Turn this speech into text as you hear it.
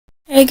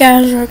Hey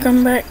guys,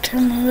 welcome back to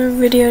another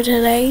video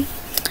today.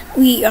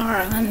 We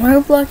are on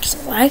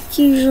Roblox like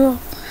usual,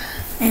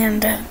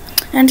 and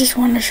I just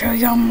want to show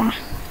y'all my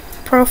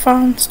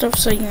profile and stuff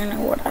so you know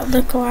what I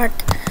look like.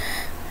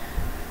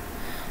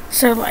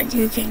 So like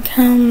you can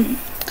come,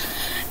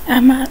 I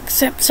might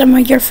accept some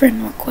of your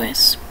friend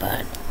requests,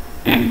 but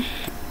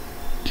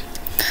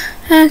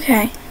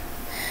okay.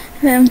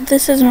 Then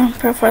this is my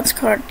profile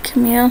card,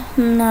 Camille,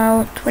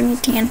 no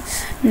 2010,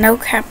 no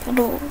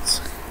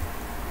capitals.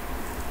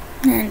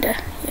 And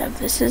yeah,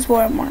 this is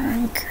what I'm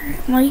wearing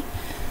currently.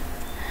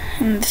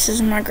 And this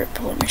is my group.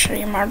 Let me show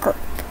you my group.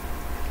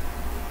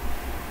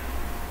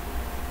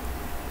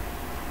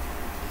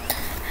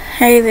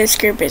 Hey, this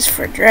group is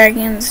for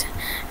dragons.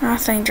 I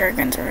think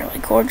dragons are really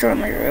cool.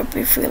 Join the group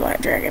if you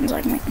like dragons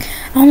like me.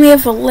 I only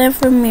have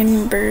 11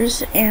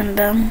 members, and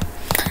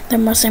they're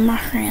mostly my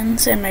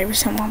friends and maybe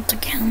some alt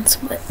accounts,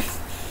 but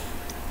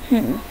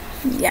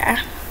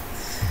yeah.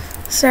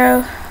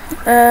 So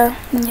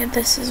yeah,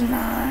 this is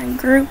my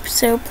group,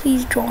 so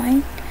please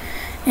join.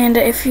 And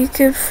if you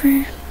could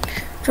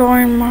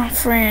join my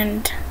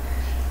friend,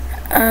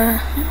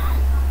 the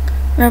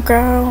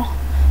girl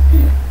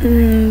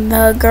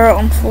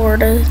in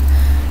Florida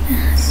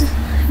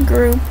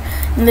group,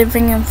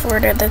 living in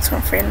Florida, that's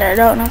my friend. I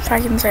don't know if I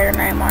can say her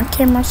name on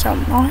camera, so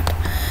I'm not.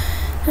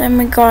 Then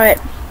we got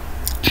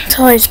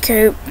Toys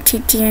Coop,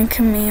 TT and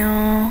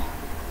Camille.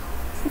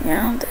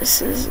 Yeah,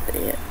 this is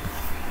it.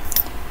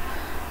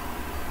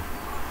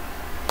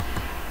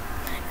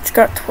 It's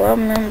got 12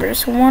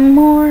 members. One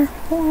more.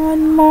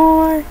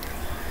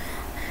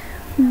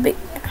 But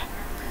yeah.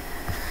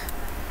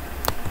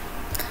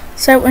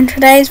 So in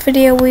today's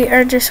video, we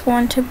are just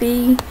going to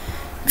be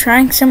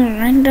trying some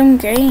random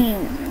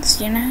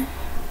games, you know.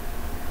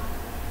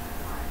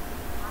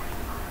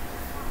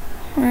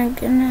 My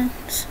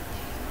goodness.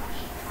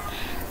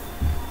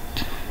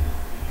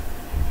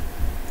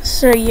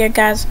 So yeah,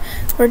 guys,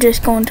 we're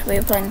just going to be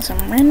playing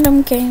some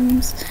random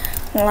games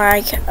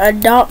like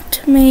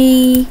Adopt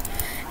Me.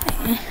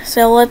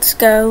 So let's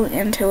go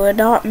into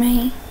Adopt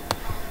Me.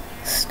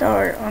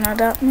 Start on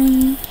Adopt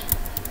Me.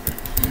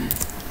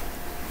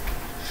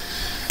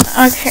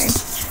 Okay,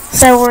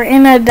 so we're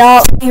in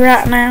Adopt Me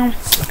right now.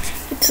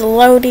 It's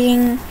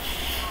loading.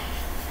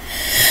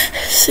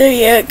 So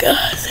yeah,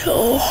 guys,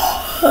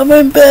 I'm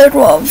in bed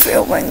while I'm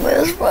filming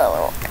this, by the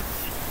way.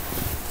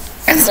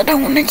 And so I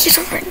don't want to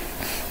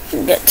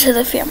get to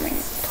the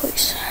filming,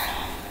 please.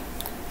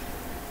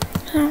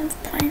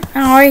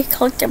 I already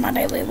collected my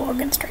daily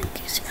login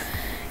streaks,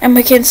 and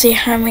we can see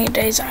how many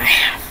days I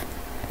have.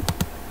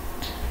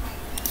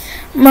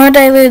 My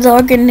daily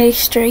login day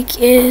streak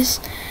is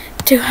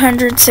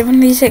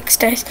 276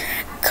 days.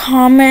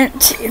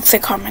 Comment if the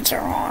comments are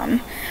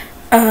on.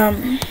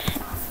 I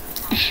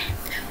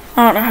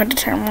don't know how to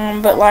turn them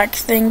on, but like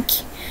think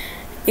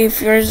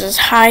if yours is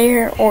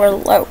higher or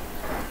low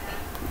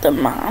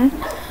than mine.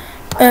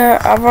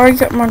 I've already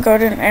got my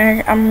golden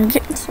egg. I'm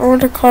getting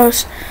sort of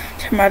close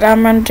to my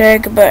diamond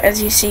egg, but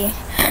as you see,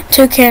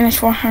 2 cannons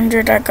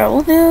 400. I got a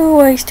little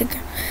ways to go,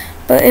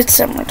 but it's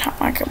summertime.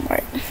 I can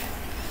wait.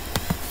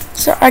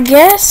 So I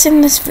guess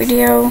in this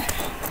video,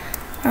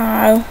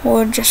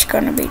 we're just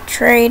gonna be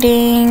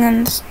trading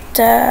and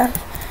stuff.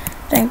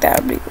 I think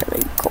that would be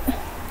really cool.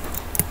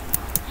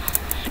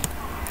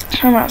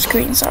 I'm not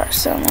screenshot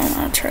some of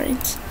my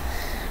trades.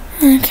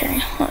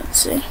 Okay, let's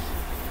see.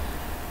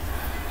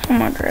 I'm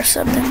gonna dress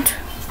up and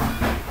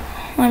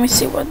let me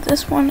see what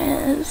this one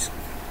is.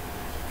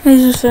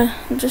 It's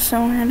just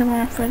some random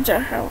outfits I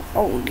have.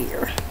 Oh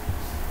dear.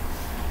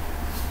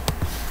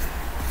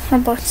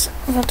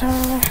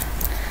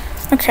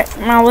 Okay,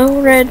 my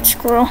little red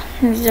squirrel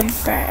needs a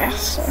bath.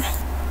 So.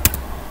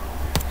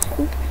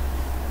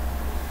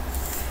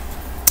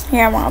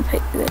 Yeah, I'm gonna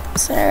pick this.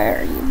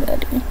 Sorry,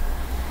 buddy.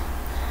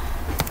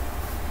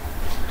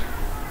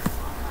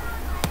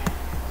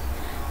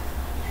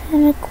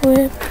 And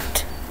equipped.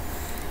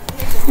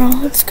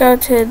 Well, let's go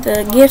to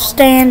the gift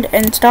stand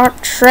and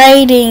start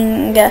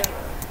trading.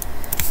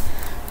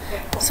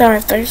 Sorry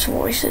if there's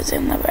voices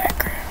in the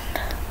background.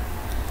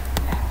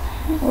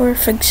 We're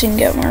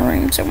fixing up my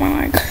room, so when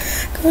I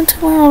go into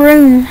my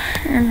room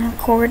and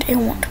record, it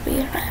won't be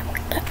loud.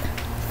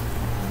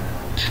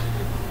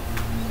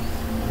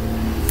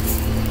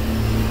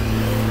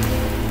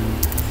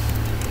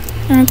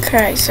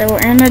 Okay, so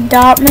we're in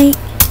Adopt Me.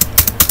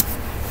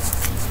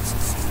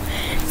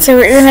 So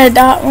we're in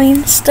Adopt Me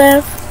and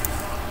stuff.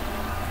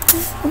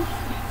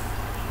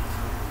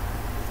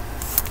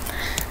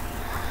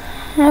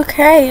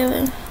 Okay,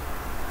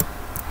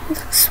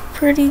 looks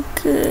pretty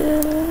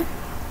good.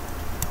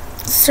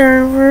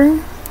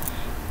 Server,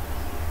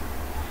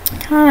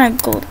 kind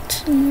of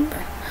glitchy,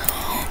 but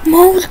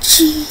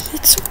Mochi,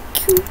 it's so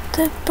cute.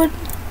 That but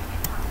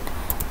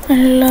I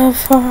love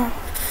how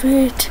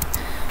it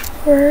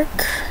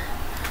work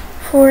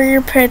for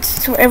your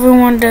pets. So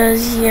everyone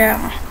does.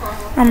 Yeah,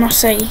 I'm gonna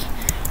say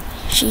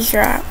she's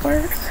right.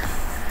 Work.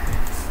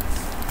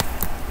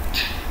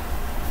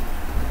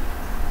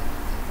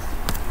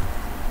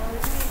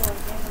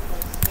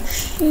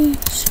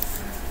 Jeez.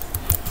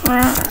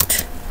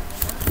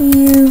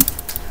 You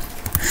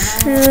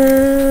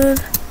should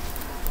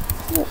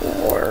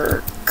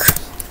work.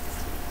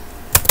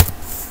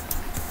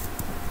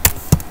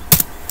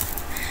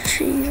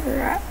 She's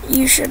right.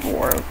 You should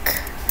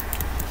work.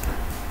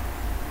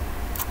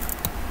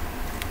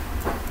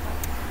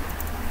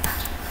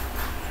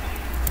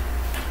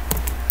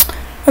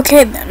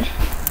 Okay then.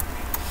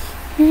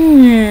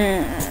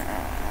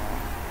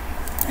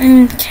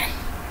 Okay.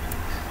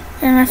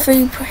 And if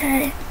you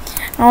pray,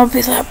 I'll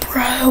be like,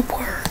 bro,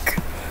 work.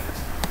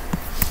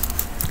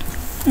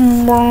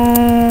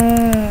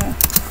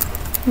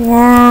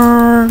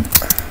 Work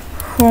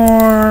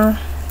for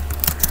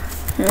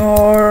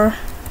your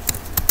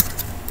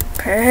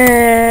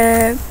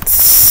pets.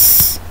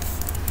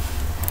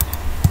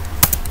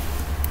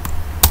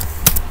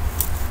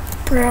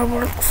 Bro,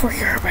 work for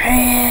your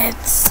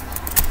pets.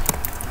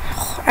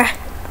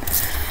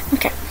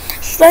 Okay.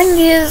 Thing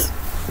is,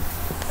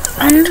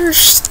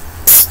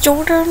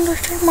 still don't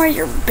understand why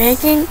you're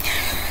begging.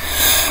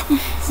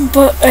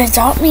 But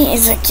Adopt Me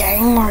is a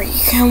game where you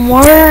can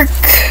work.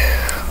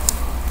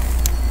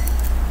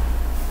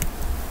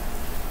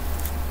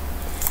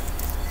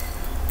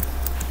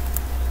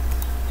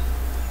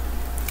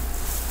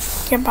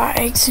 You can buy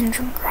eggs and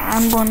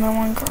grind one to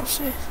one girl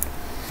says.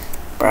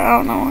 Bro, I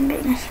don't know what I'm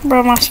doing.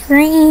 Bro, my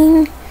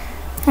screen.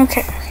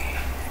 Okay.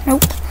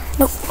 Nope.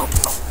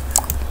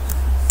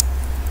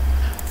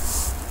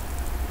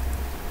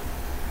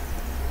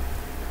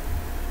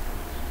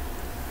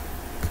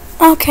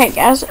 Okay,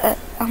 guys,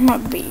 I'm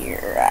gonna be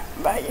right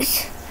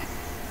back.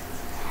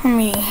 Let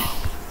me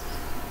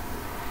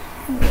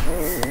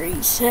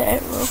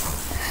reset real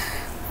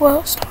quick.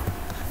 Well, stop.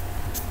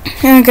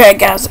 Okay,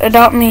 guys,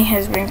 Adopt Me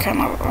has been kind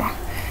of a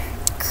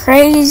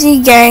crazy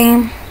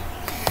game.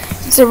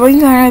 So we're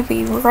gonna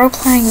be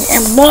role-playing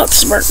in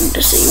Bloxburg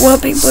to see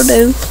what people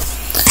do.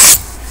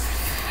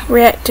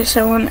 React to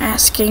someone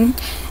asking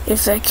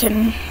if they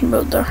can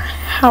build their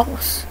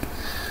house.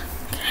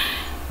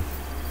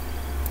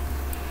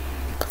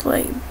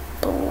 Play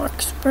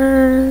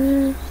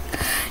Bloxburg.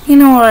 You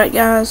know what,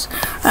 guys?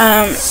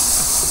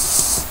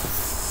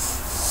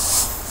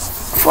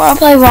 Before I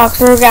play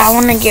Bloxburg, I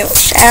want to give a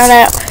shout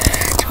out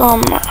to all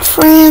my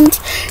friends.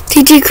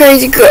 TT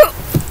Crazy Girl.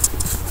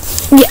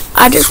 Yeah,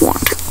 I just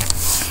want her.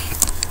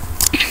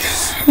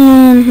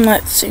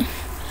 Let's see.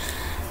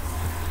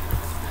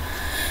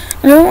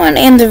 I don't want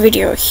to end the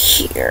video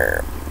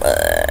here,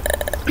 but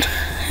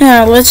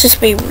let's just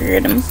be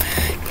weird.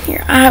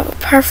 Here, I have a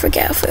perfect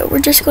outfit. We're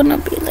just gonna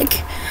be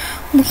like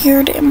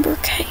weird and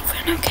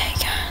Brookhaven, okay,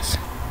 guys?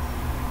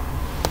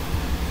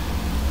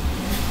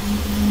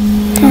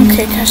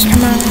 Okay, guys,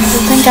 come on. I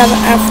think I have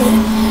an outfit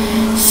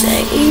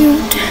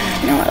saved.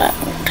 No, I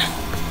don't.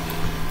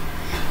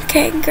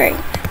 Okay, great. I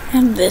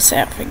have this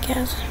outfit,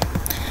 guys.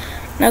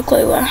 No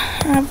clue why I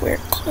have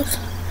weird clothes.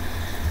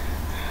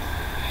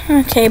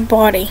 Okay,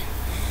 body.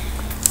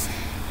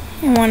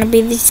 I want to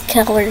be these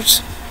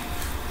colors.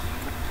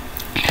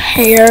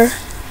 Hair.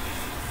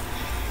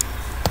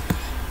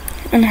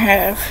 And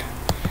have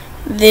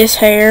this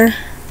hair.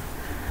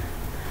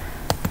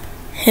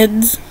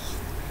 Heads.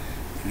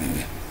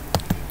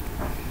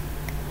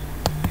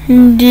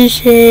 This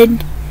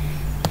head.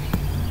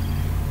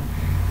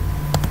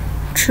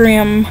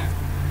 Trim.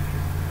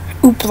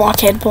 Ooh,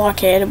 blockhead. We're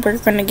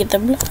gonna get the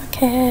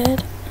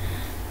blockhead.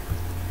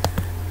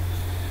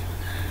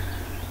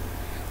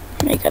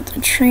 Make up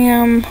the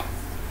trim.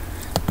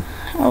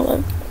 I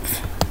love.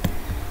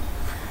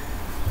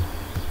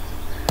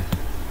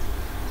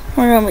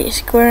 We're gonna be a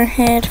square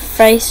head,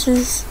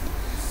 faces.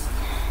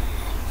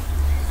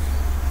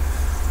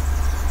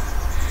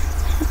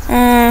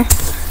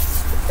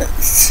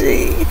 Let's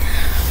see.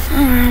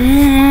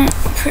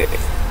 Put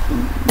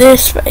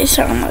this face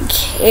on my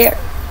hair.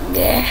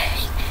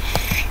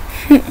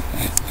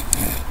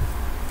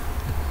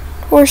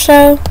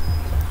 Torso.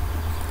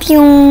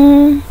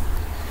 Pew.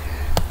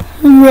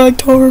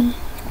 Right arm.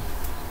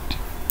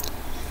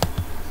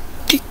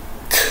 Dick.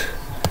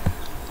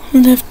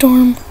 Left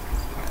arm.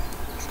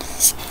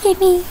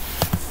 Skinny.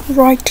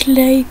 Right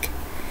leg.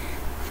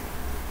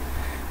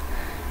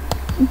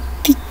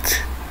 Dick.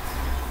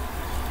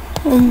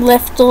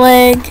 Left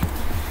leg.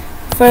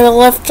 For the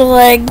left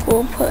leg,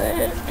 we'll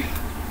put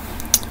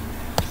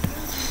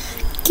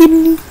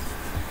skinny.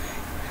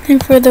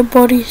 And for the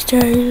body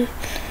style,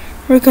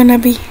 we're gonna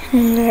be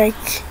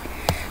like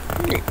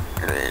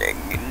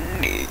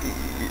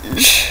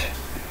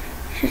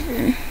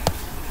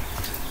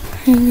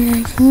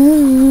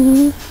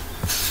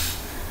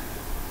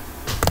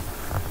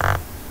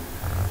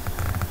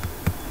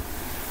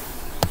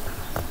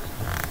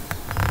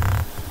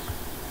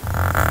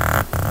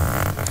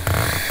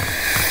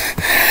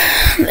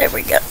there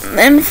we go. And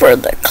then for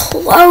the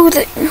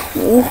clothing,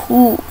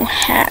 woohoo,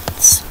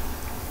 hats.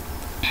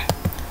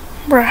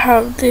 Bro,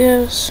 have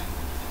this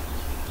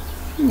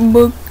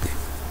book.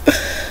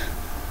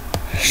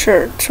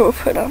 Shirts, we'll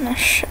put on a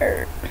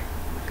shirt.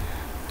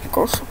 Of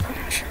course, we'll put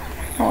on a shirt.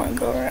 I want to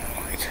go around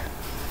like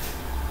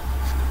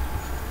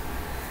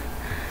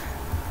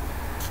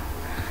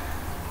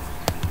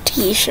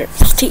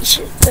T-shirts.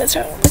 T-shirts. That's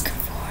what I'm looking for.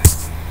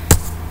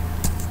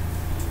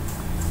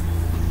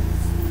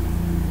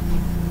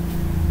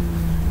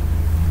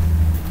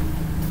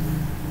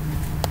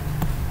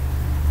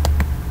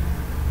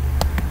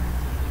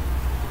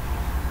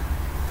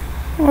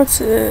 What's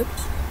this?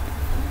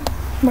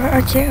 But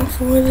I can't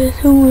afford this.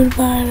 Who would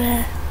buy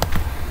that?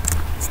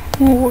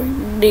 Or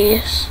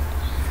this?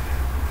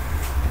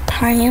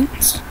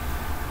 Pants.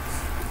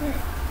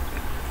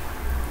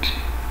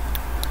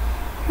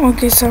 We'll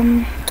get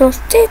some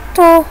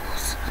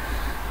Tostitos,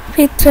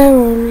 pizza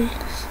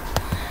rolls,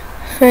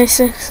 face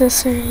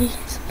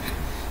accessories.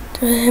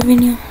 Do I have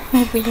any?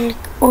 I'll be like,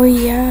 oh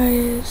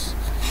yes,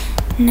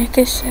 neck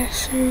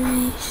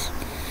accessories.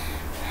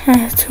 I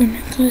have 2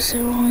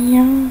 necklaces, oh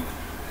yeah.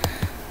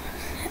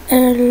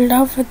 I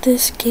love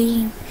this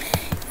game.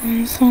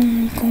 And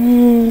some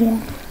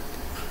gold.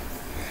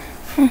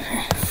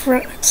 Okay,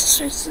 front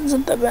accessories is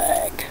in the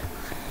bag.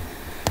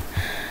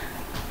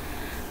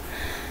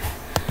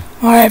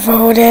 Alright,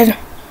 voted.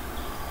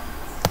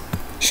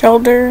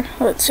 Shoulder.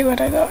 Let's see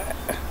what I got.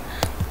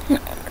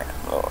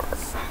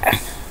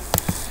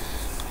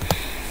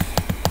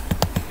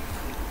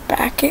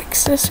 Back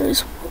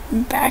accessories.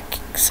 Back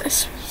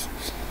accessories.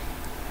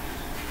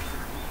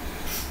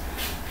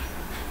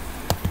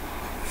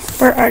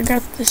 Where I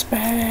got this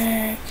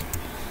bag.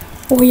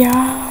 Oh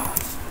yeah.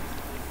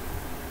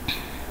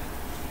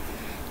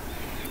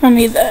 I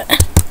need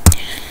that.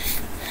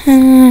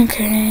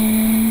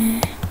 Okay.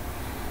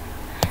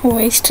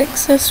 Waist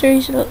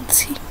accessories, let's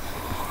see.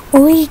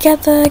 We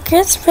got the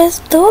Christmas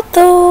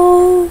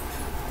dodo.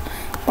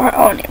 I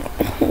don't even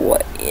know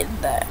what is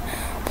that.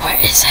 What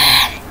is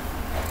that?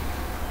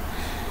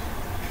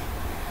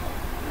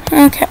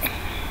 Okay.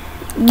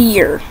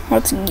 Gear.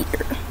 What's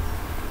gear?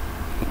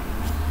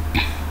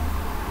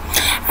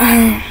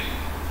 Yeah.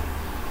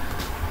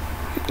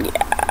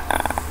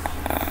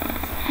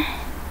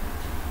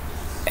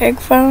 Egg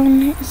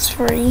phone is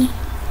free.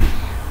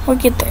 We'll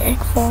get the egg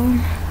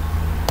phone.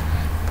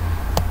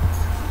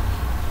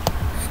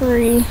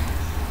 Free.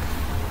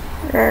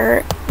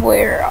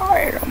 Where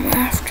item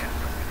after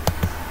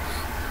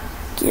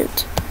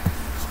get.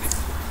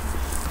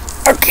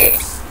 Okay.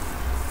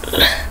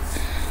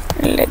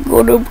 Let's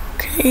go to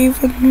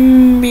cave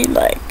and be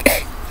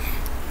like,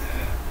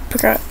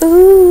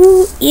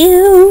 ooh,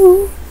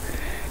 ew.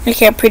 Look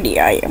how pretty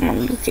I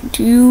am. Look at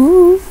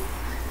you.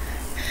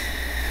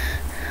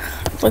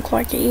 I look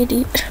like an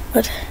idiot,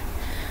 but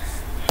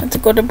let's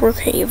go to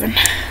Brookhaven.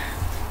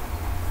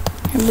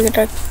 And we're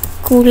gonna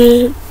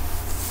cool.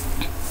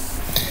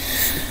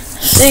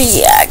 So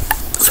yeah,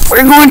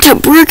 we're going to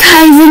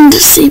Brookhaven to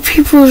see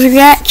people's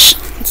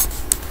reactions.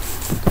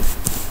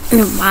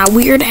 And my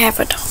weird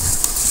avatar.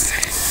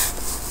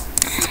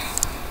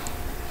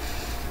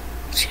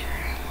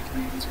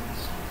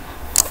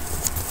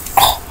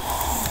 Oh,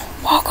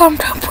 welcome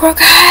to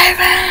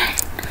Brookhaven.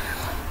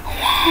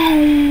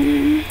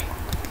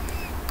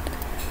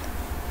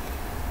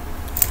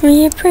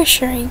 We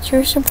appreciate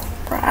your support,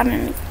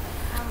 Brian.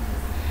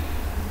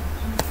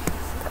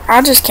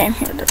 I just came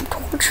here to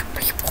torture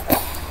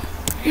people.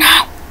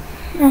 No.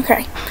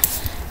 Okay.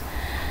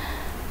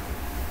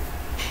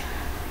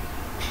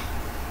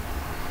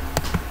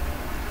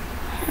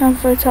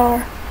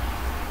 Avatar.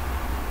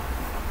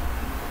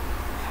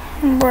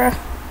 Bruh.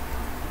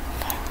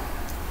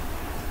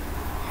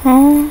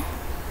 Huh?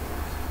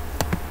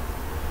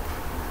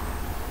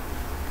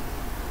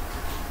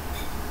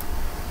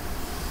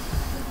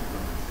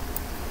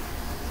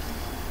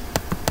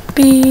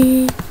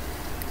 B.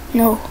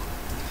 No.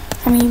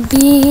 I mean,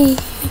 be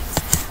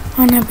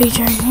wanna be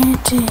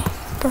gigantic,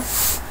 bro.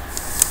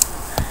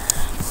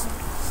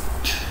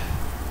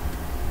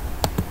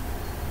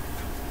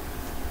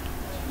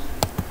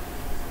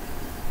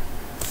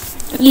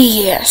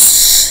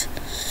 Yes.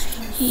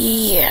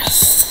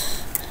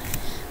 Yes.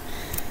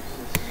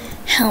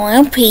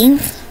 Hello,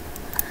 Pink.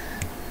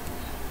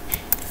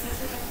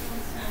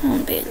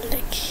 I'll be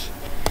like,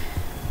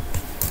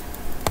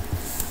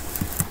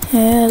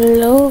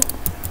 hello.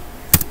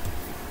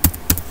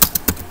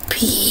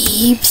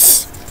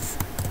 Peeps.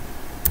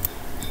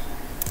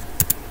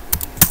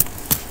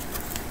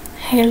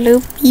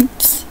 Hello,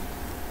 peeps.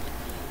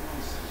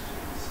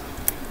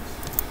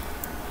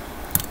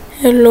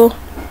 Hello.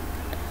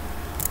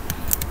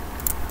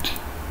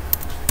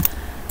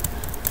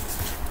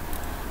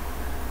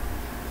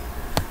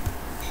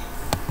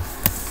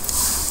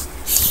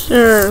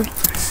 Sir,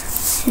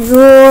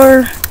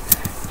 your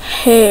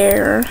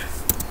hair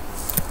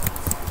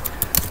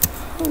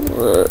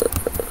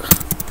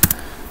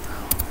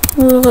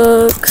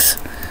looks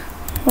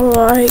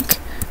like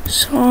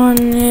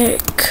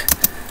Sonic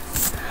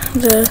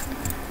the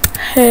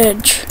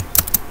Hedgehog.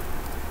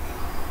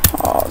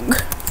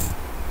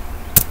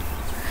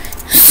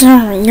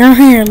 Sorry, your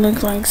hair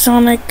looks like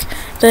Sonic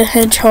the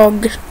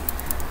Hedgehog.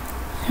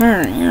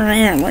 Sorry, your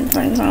hair looks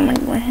like Sonic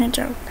the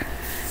Hedgehog.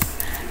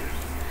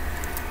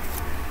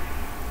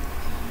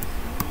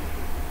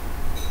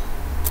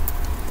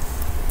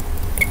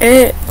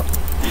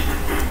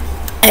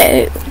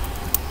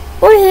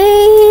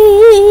 Wait.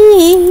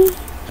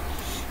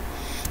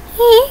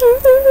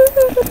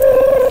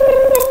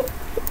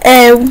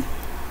 Oh.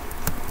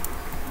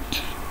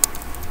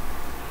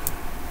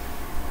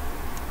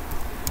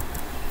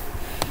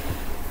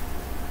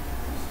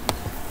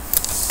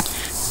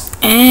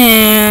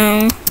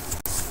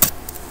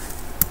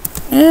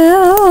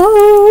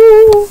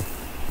 Oh.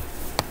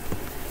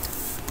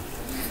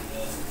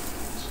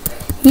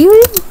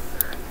 You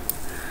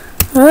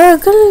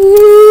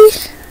ugly.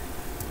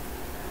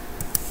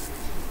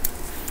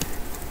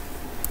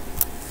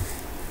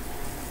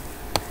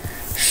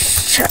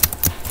 Shut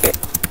it,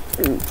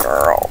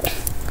 girl.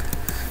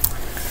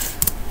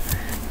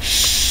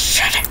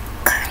 Shut it,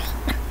 girl.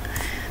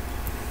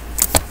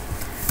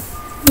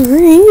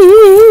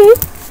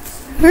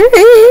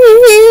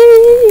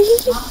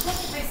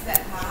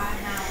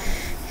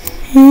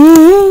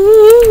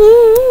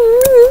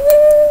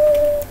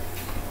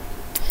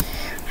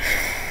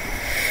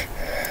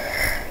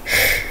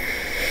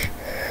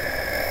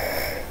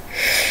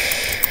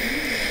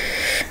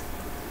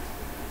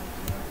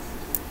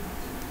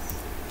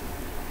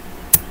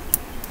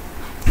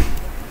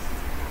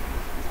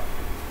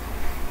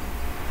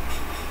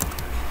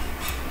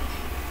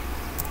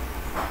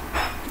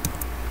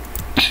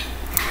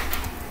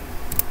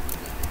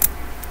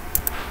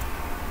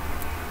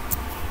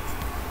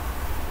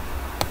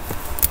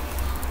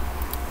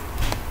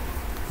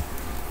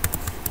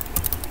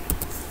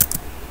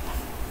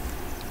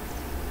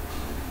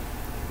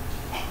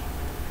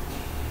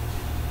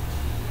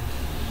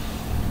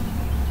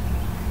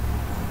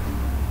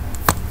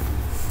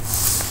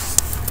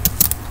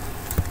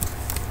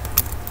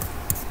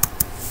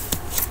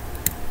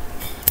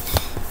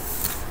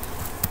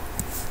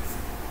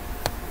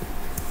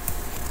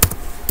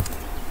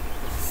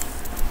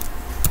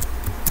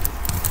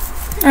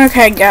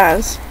 Okay,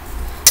 guys.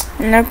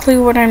 No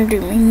clue what I'm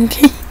doing.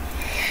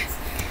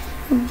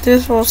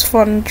 This was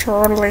fun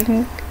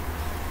trolling.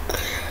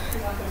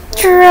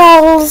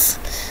 Trolls.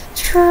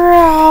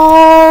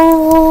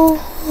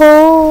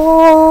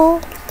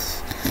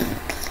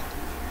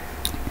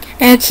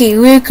 Okay,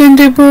 we're going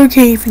to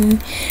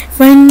Brookhaven.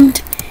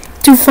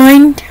 To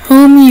find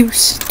home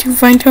use. To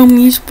find home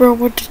use, bro.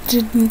 What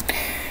did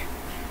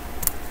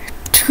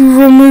to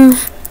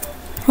remove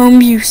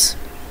home use.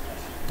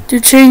 To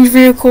change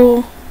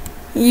vehicle,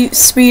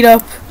 speed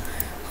up.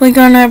 Click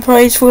on that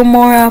place for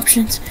more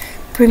options.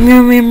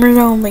 Premium members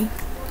only.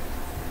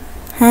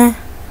 Huh?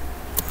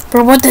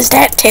 Bro, what does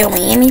that tell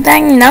me?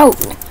 Anything? No.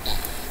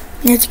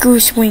 Let's go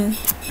swing.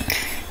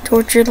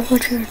 Torture the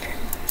children.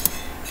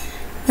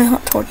 Well,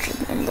 not torture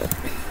them, but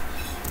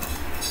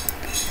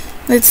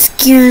let's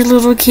scare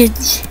little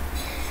kids.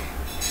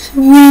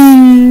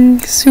 Swing,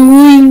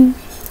 swing.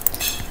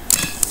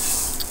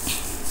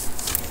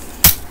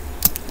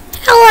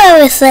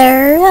 Hello,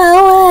 sir.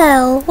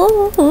 Oh,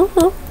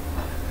 wow.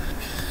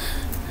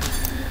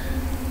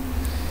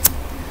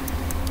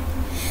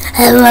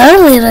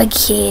 Hello, little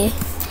kid.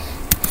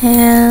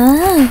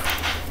 Hello.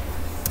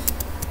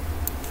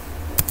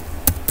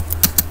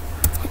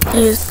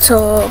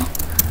 Little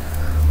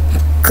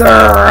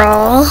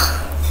girl.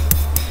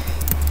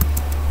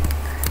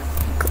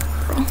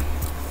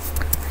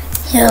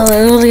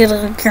 Hello,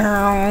 little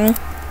girl.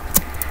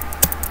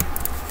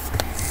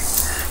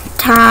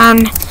 Time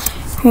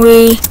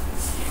we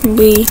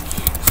be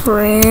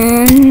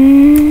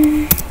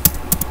friends.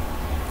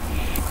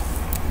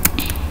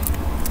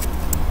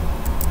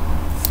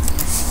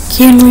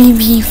 Can we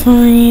be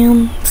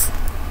friends?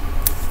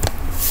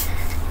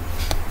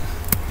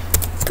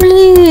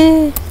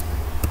 Please.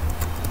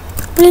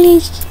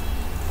 Please.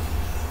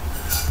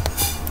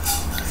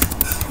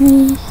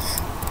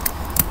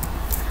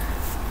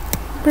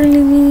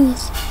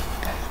 Please.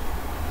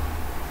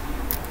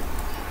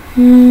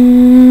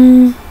 Please.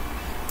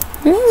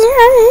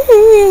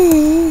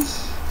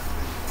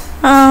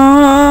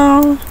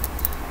 Oh.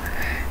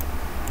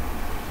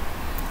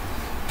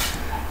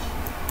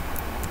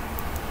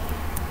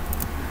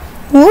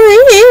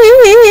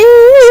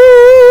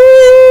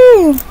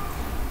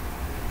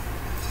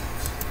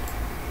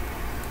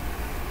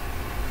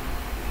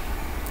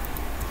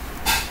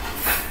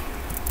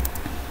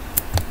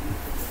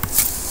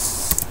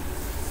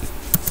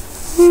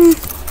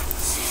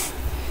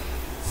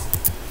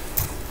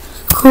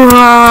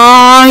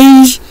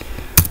 Cry.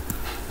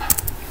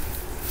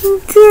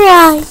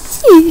 Cry.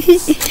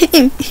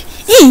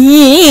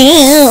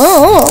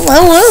 I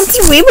want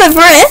to be my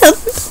friend.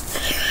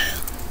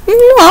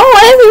 Oh,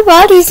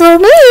 everybody's so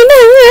mean.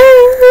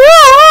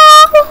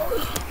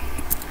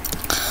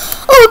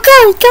 Oh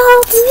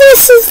God,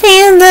 this is the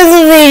end of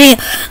the video.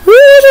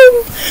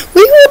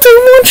 We will do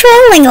more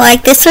trolling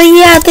like this. So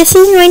yeah, this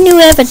is my new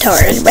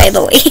avatar, by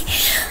the way.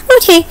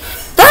 Okay,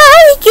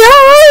 bye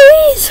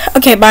guys.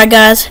 Okay, bye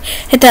guys.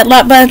 Hit that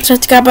like button,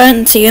 subscribe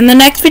button. See you in the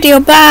next video.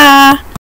 Bye.